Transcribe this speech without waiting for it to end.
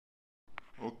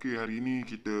Okey, hari ni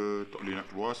kita tak boleh nak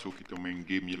keluar, so kita main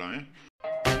game je lah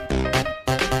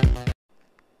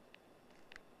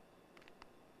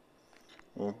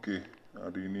Okey,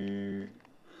 hari ni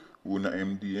guna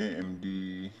MD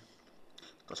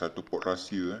kat satu port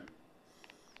rahsia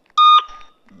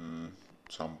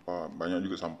Sampah, banyak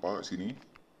juga sampah kat sini.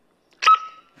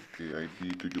 Okey,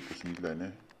 ID 79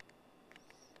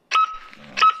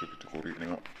 so kita korek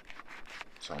tengok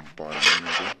sampah ni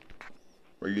tu.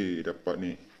 Bagi dapat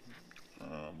ni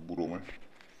burung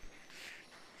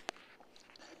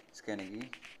Sekian lagi.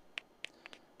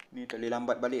 Ni tak boleh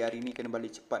lambat balik hari ni, kena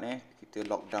balik cepat Kita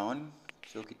lockdown.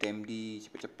 So kita MD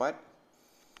cepat-cepat.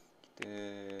 Kita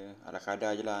ala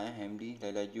kadar je lah MD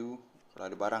laju. Kalau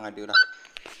ada barang ada lah.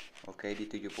 Okay, di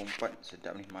 74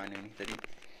 sedap ni. Mana ni tadi?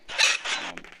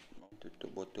 Tutup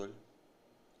botol.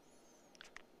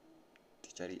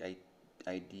 Kita cari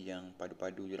ID yang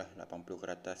padu-padu je lah, 80 ke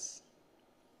atas.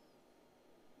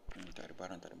 Tak ada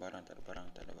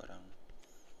barang.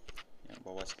 Yang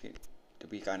bawah sikit,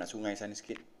 tepi ke anak sungai sana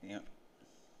sikit.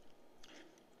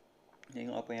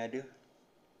 Tengok apa yang ada.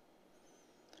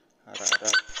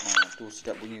 Harap-harap tu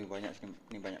sedap bunyi, banyak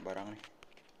ni, banyak barang ni.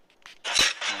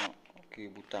 Tengok. Okey,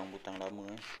 butang lama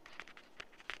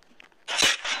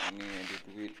Ni ada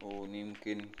duit. Oh, ni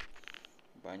mungkin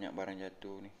banyak barang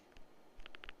jatuh ni.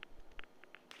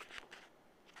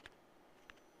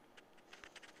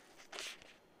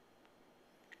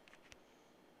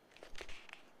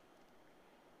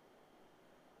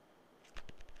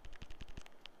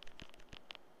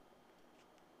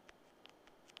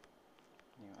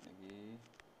 Tengok lagi.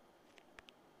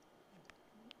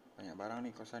 Banyak barang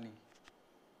ni kawasan ni.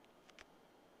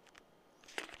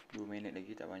 2 minit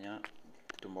lagi, tak banyak.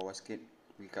 Kita turun bawah sikit,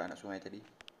 pergi ke anak sungai tadi.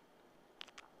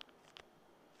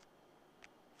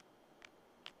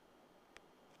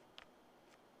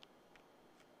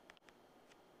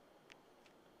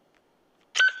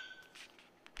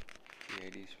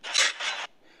 Okay,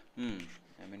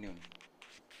 aluminium.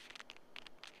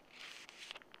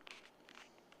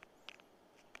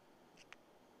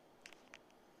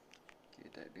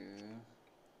 Okay, tak ada.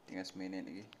 Tinggal 1 minit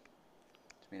lagi.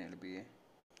 1 minit lebih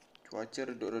Cuaca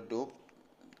redup-redup.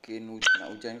 Okay,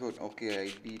 nak hujan kot. Okay,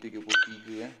 ID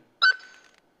 73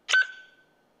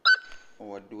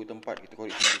 Oh, ada 2 tempat. Kita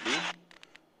korek sini dulu.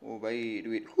 Oh, baik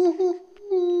duit.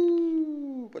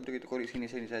 Lepas tu kita korek sini.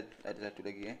 Ada satu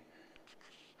lagi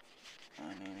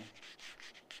ni.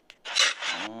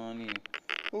 Ni.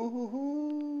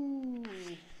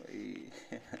 Baik.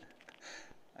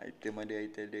 Item ada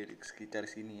sekitar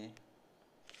sini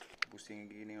Pusing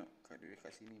lagi tengok.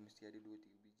 Kat sini mesti ada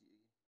 2-3.